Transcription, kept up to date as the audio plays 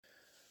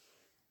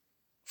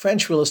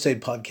French Real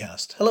Estate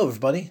Podcast. Hello,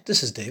 everybody.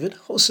 This is David,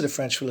 host of the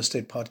French Real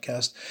Estate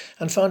Podcast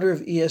and founder of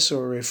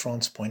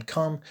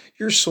E142.com,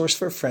 your source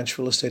for French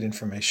real estate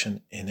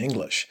information in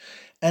English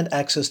and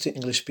access to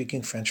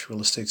English-speaking French real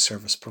estate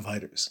service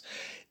providers.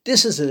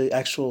 This is an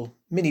actual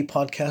mini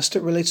podcast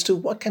that relates to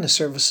what kind of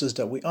services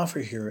that we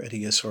offer here at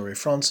ESRA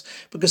France,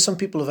 because some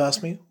people have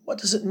asked me, what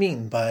does it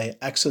mean by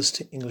access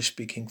to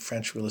English-speaking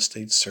French real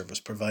estate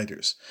service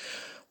providers?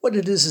 What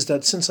it is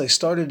that since I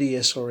started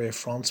ESRA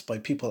France by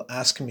people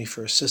asking me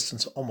for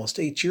assistance almost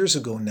 8 years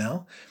ago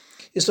now,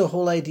 is the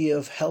whole idea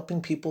of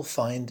helping people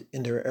find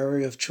in their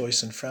area of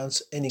choice in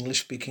France an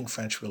English-speaking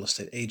French real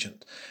estate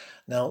agent.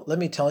 Now, let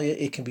me tell you,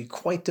 it can be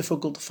quite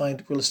difficult to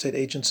find real estate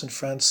agents in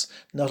France,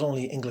 not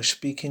only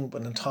English-speaking,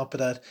 but on top of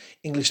that,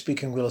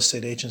 English-speaking real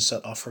estate agents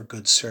that offer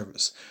good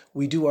service.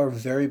 We do our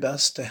very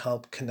best to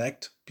help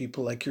connect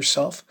people like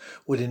yourself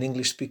with an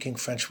English-speaking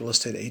French real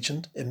estate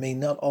agent. It may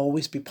not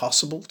always be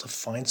possible to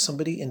find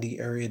somebody in the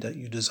area that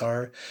you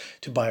desire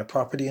to buy a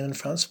property in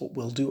France, but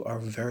we'll do our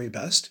very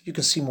best. You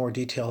can see more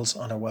details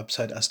on our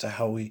website as to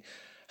how we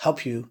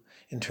help you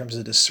in terms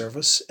of this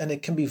service, and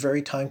it can be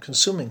very time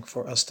consuming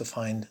for us to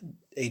find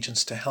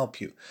agents to help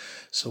you.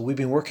 So we've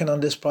been working on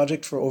this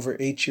project for over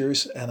 8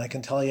 years, and I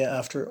can tell you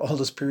after all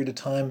this period of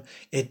time,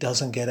 it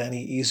doesn't get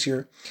any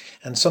easier.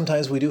 And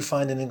sometimes we do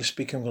find an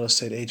English-speaking real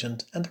estate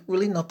agent and they're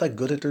really not that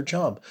good at their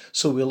job.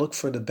 So we look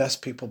for the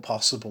best people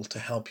possible to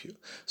help you.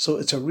 So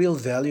it's a real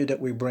value that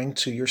we bring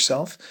to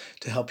yourself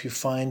to help you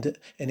find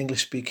an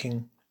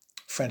English-speaking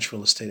French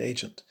real estate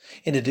agent.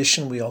 In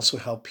addition, we also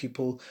help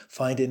people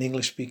find an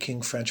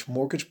English-speaking French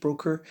mortgage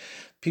broker,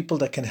 people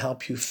that can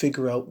help you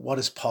figure out what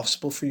is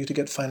possible for you to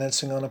get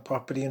financing on a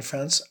property in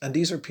France. And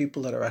these are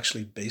people that are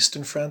actually based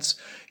in France.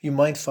 You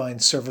might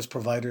find service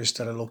providers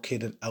that are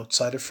located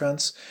outside of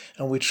France,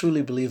 and we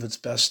truly believe it's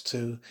best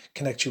to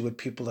connect you with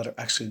people that are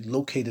actually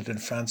located in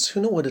France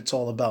who know what it's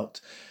all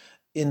about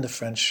in the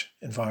French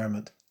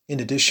environment. In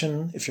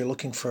addition, if you're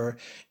looking for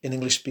an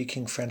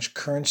English-speaking French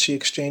currency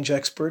exchange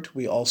expert,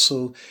 we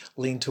also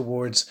lean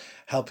towards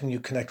helping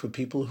you connect with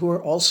people who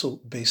are also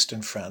based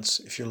in France.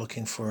 If you're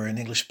looking for an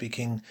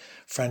English-speaking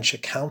French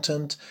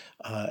accountant,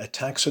 a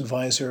tax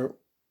advisor,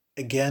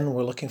 again,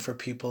 we're looking for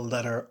people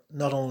that are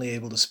not only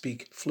able to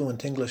speak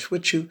fluent English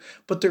with you,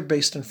 but they're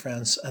based in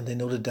France and they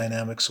know the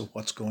dynamics of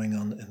what's going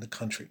on in the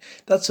country.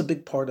 That's a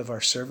big part of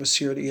our service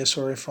here at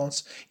ESRA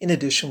France. In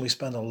addition, we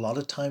spend a lot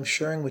of time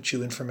sharing with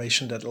you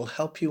information that will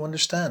help you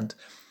understand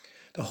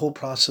the whole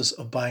process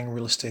of buying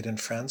real estate in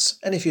France.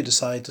 And if you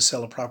decide to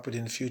sell a property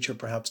in the future,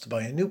 perhaps to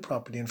buy a new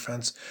property in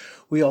France,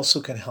 we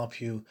also can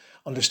help you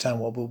understand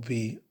what will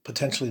be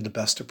potentially the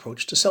best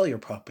approach to sell your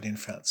property in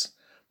France.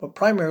 But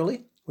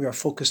primarily, we are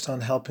focused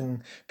on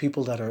helping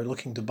people that are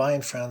looking to buy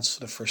in France for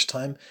the first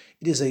time.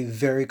 It is a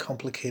very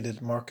complicated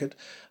market.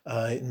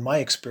 In my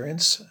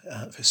experience,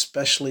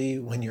 especially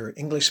when you're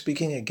English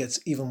speaking, it gets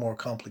even more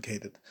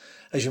complicated.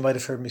 As you might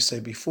have heard me say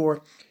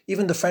before,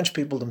 even the French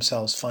people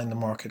themselves find the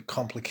market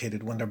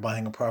complicated when they're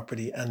buying a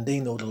property and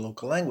they know the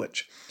local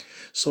language.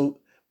 So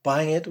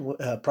buying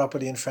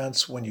property in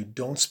France when you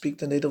don't speak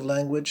the native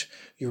language,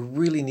 you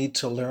really need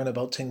to learn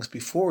about things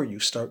before you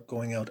start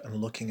going out and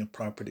looking at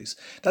properties.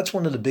 That's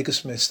one of the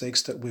biggest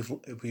mistakes that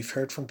we've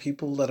heard from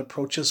people that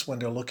approach us when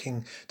they're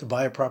looking to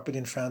buy a property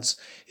in France,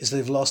 is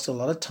they've lost a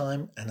lot of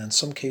time and in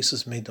some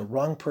cases made the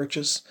wrong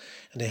purchase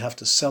and they have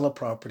to sell a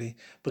property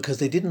because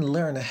they didn't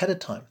learn ahead of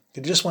time.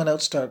 They just went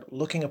out, start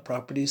looking at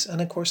properties, and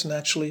of course,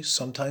 naturally,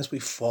 sometimes we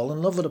fall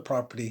in love with a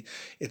property.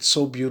 It's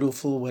so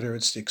beautiful, whether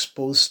it's the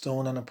exposed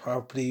stone on a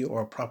property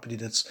or a property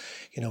that's,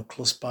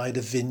 close by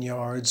the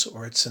vineyards,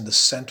 or it's in the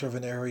center of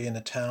an area in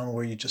a town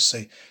where you just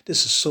say,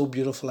 this is so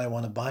beautiful, I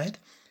want to buy it.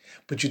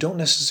 But you don't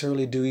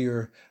necessarily do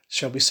your,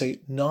 shall we say,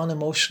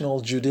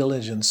 non-emotional due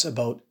diligence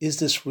about, is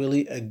this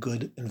really a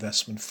good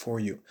investment for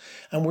you?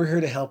 And we're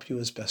here to help you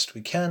as best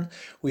we can.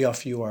 We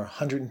offer you our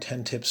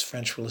 110 Tips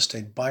French Real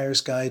Estate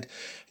Buyer's Guide.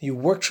 You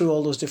work through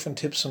all those different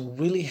tips and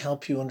really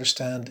help you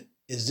understand,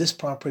 is this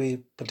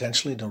property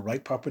potentially the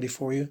right property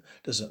for you?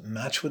 Does it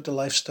match with the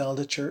lifestyle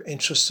that you're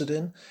interested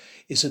in?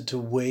 Is it the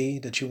way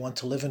that you want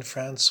to live in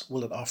France?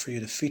 Will it offer you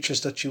the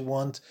features that you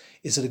want?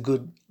 Is it a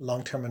good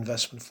long-term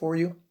investment for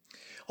you?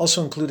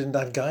 Also included in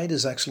that guide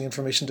is actually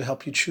information to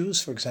help you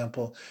choose, for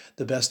example,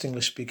 the best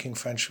English-speaking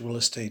French real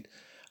estate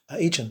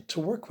agent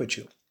to work with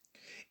you.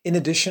 In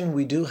addition,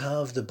 we do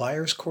have the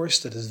buyer's course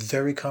that is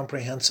very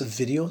comprehensive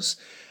videos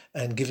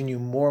and giving you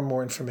more and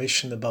more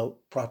information about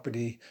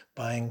property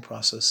buying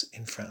process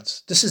in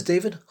France. This is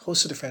David,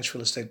 host of the French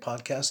Real Estate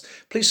Podcast.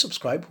 Please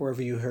subscribe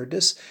wherever you heard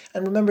this,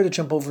 and remember to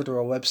jump over to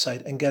our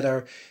website and get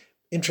our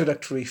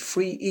introductory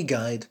free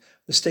e-guide,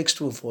 Mistakes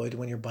to Avoid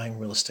When You're Buying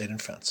Real Estate in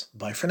France.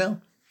 Bye for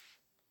now.